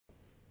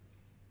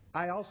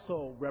I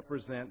also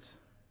represent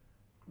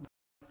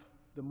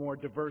the more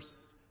diverse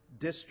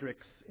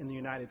districts in the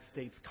United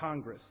States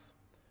Congress.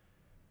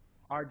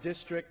 Our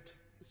district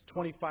is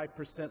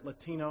 25%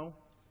 Latino,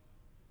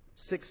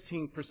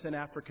 16%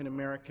 African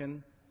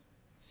American,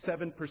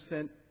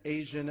 7%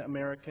 Asian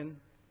American,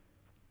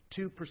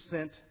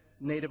 2%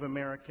 Native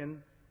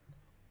American.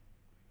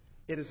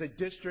 It is a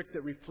district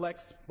that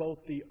reflects both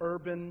the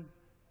urban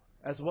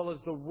as well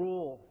as the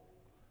rural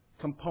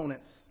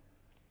components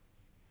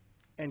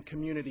and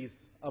communities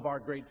of our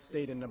great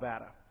state in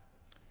Nevada.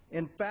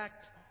 In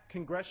fact,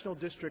 Congressional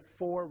District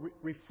 4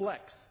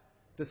 reflects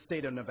the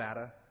state of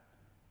Nevada,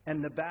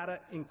 and Nevada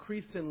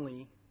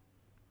increasingly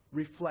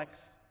reflects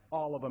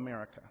all of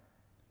America.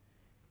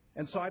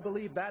 And so I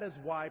believe that is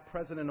why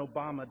President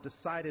Obama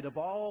decided, of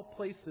all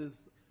places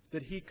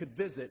that he could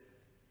visit,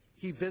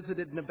 he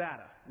visited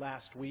Nevada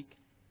last week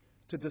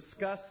to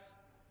discuss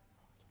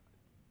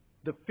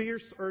the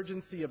fierce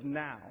urgency of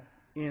now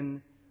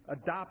in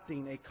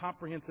adopting a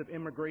comprehensive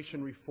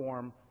immigration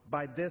reform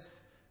by this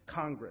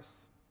Congress.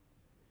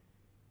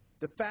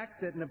 The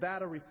fact that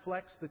Nevada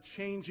reflects the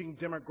changing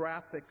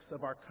demographics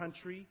of our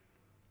country,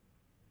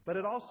 but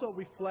it also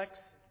reflects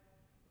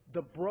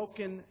the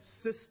broken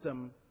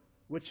system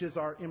which is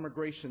our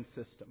immigration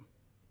system.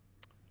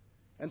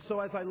 And so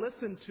as I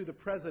listen to the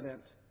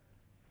President,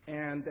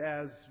 and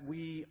as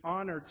we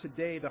honor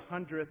today the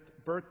 100th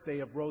birthday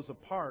of Rosa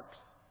Parks,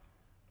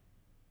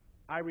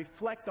 I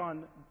reflect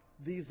on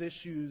these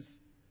issues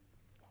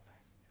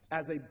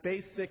as a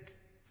basic,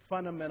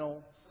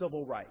 fundamental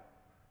civil right,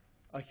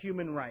 a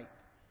human right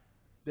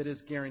that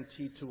is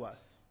guaranteed to us.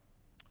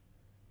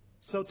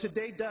 So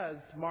today does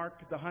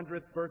mark the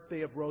 100th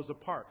birthday of Rosa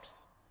Parks,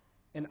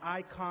 an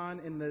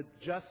icon in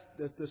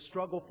the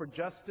struggle for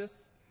justice,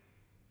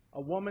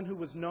 a woman who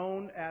was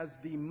known as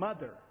the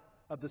mother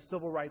of the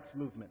civil rights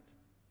movement.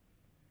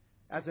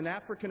 As an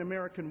African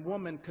American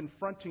woman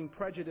confronting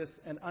prejudice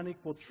and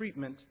unequal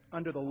treatment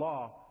under the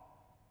law,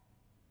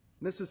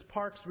 Mrs.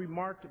 Parks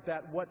remarked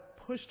that what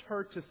pushed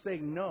her to say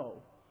no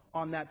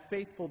on that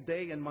fateful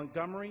day in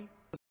Montgomery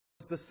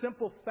was the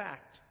simple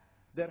fact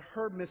that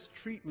her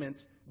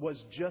mistreatment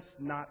was just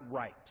not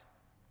right,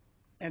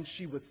 and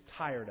she was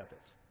tired of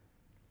it.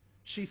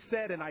 She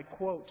said, and I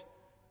quote,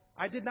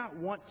 "I did not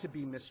want to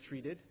be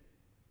mistreated.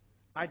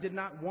 I did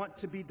not want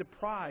to be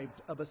deprived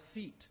of a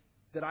seat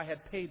that I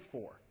had paid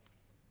for.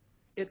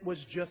 It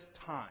was just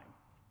time.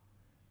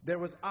 There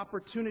was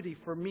opportunity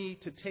for me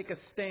to take a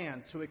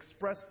stand to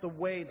express the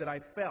way that I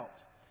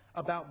felt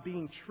about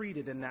being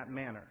treated in that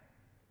manner.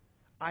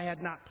 I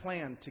had not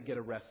planned to get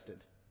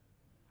arrested.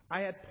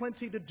 I had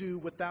plenty to do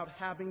without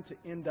having to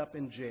end up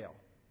in jail.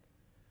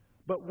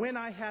 But when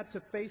I had to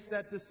face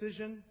that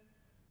decision,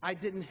 I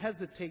didn't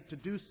hesitate to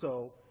do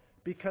so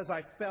because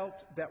I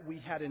felt that we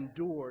had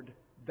endured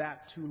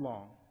that too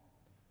long.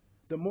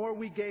 The more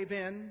we gave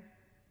in,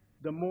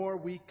 the more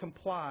we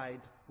complied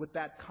with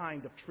that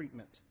kind of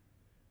treatment,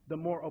 the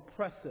more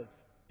oppressive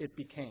it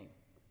became.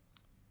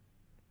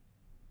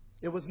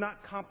 It was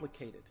not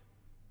complicated.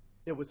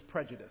 It was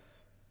prejudice.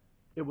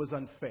 It was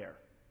unfair.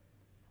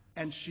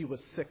 And she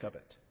was sick of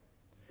it.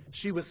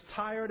 She was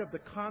tired of the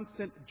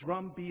constant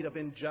drumbeat of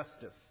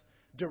injustice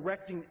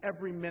directing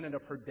every minute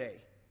of her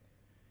day.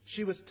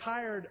 She was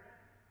tired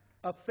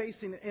of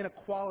facing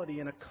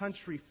inequality in a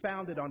country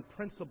founded on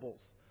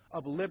principles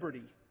of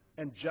liberty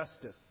and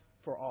justice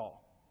for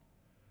all.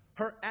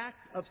 Her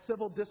act of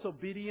civil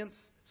disobedience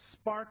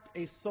sparked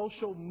a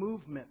social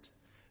movement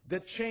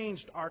that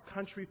changed our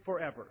country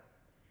forever,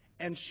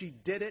 and she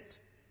did it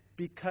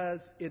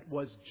because it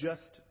was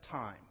just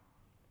time.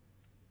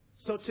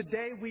 So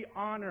today we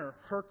honor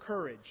her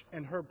courage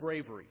and her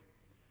bravery.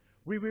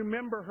 We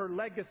remember her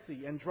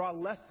legacy and draw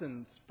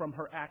lessons from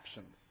her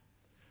actions.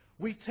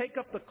 We take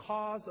up the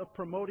cause of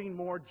promoting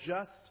more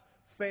just,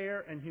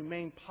 fair, and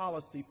humane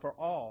policy for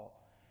all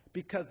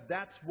because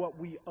that's what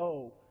we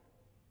owe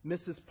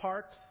Mrs.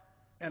 Parks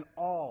and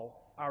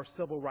all our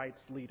civil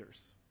rights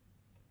leaders.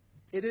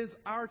 It is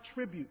our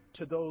tribute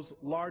to those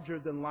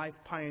larger-than-life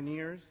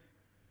pioneers.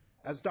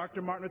 As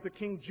Dr. Martin Luther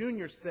King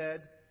Jr.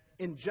 said,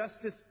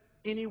 injustice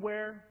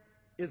anywhere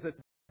is a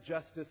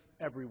justice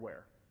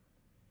everywhere.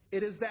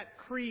 It is that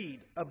creed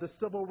of the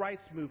civil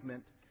rights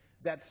movement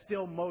that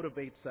still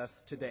motivates us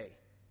today.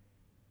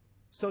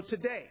 So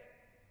today,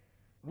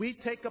 we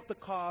take up the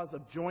cause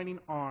of joining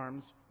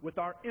arms with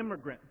our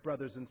immigrant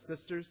brothers and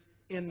sisters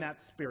in that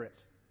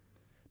spirit.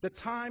 The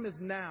time is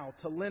now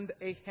to lend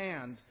a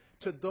hand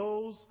to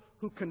those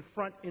who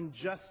confront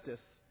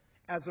injustice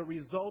as a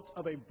result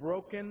of a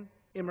broken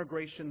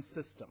immigration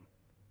system.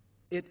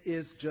 It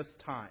is just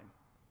time.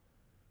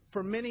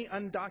 For many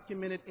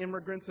undocumented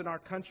immigrants in our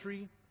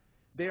country,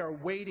 they are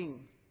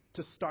waiting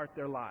to start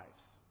their lives.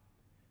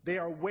 They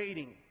are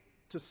waiting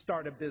to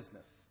start a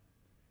business.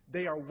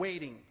 They are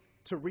waiting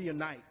to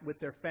reunite with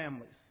their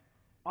families,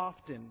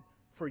 often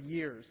for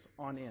years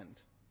on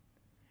end.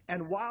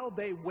 And while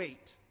they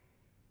wait,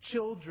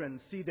 children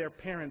see their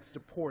parents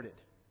deported.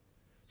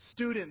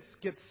 Students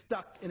get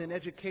stuck in an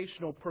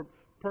educational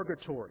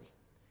purgatory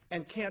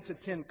and can't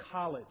attend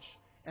college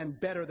and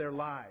better their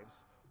lives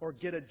or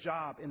get a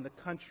job in the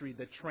country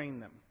that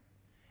trained them.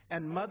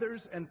 And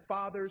mothers and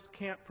fathers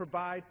can't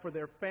provide for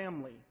their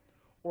family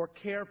or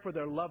care for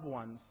their loved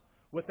ones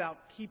without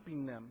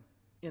keeping them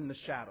in the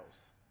shadows.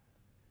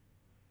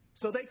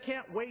 So they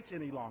can't wait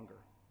any longer.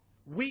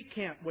 We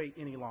can't wait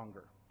any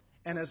longer.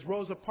 And as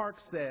Rosa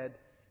Parks said,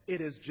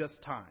 it is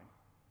just time.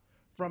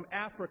 From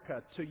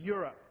Africa to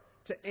Europe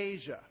to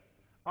Asia,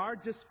 our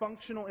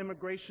dysfunctional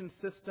immigration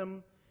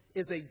system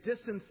is a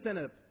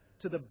disincentive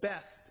to the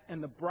best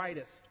and the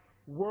brightest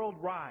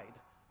worldwide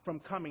from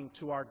coming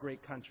to our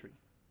great country.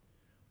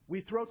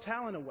 We throw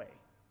talent away.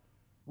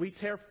 We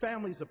tear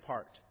families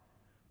apart.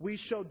 We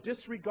show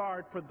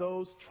disregard for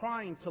those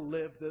trying to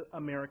live the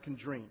American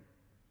dream.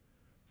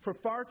 For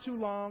far too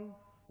long,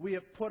 we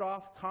have put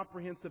off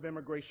comprehensive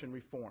immigration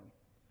reform.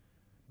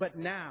 But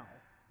now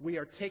we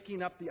are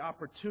taking up the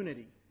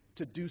opportunity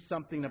to do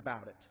something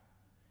about it.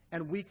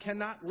 And we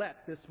cannot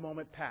let this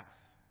moment pass.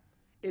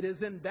 It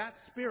is in that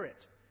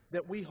spirit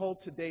that we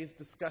hold today's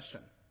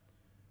discussion.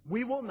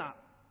 We will not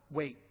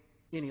wait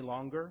any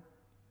longer.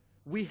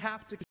 We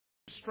have to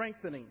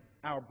strengthen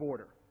our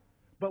border,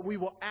 but we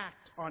will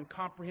act on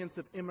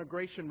comprehensive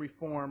immigration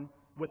reform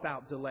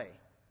without delay.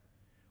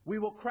 We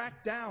will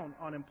crack down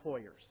on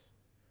employers,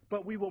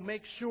 but we will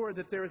make sure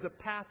that there is a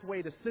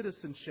pathway to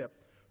citizenship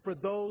for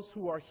those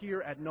who are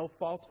here at no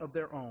fault of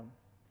their own.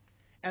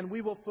 And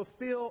we will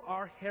fulfill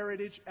our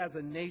heritage as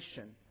a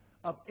nation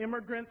of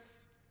immigrants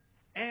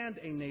and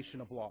a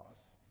nation of laws.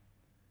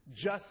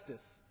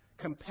 Justice,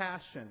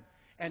 compassion,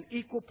 and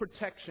equal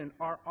protection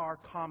are our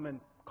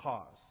common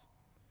cause.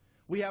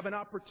 We have an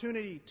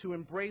opportunity to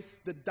embrace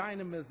the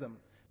dynamism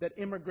that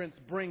immigrants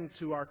bring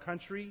to our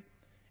country,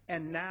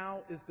 and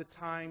now is the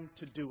time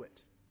to do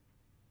it.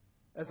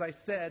 As I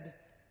said,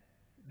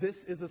 this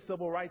is a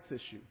civil rights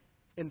issue.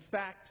 In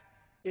fact,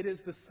 it is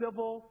the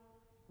civil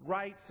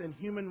rights and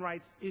human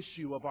rights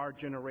issue of our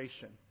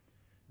generation.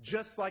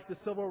 Just like the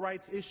civil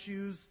rights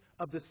issues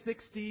of the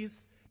 60s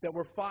that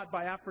were fought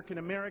by African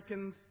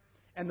Americans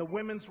and the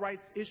women's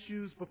rights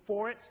issues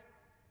before it,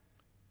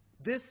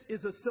 this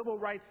is a civil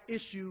rights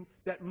issue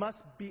that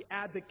must be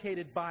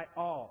advocated by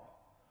all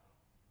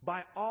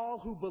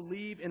who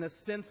believe in a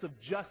sense of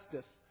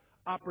justice,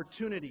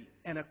 opportunity,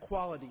 and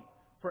equality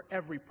for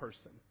every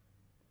person.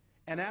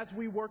 And as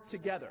we work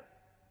together,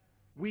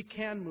 we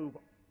can move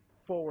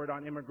forward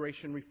on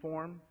immigration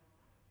reform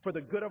for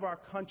the good of our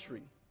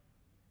country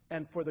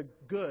and for the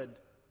good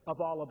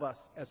of all of us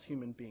as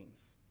human beings.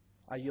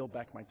 I yield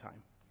back my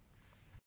time.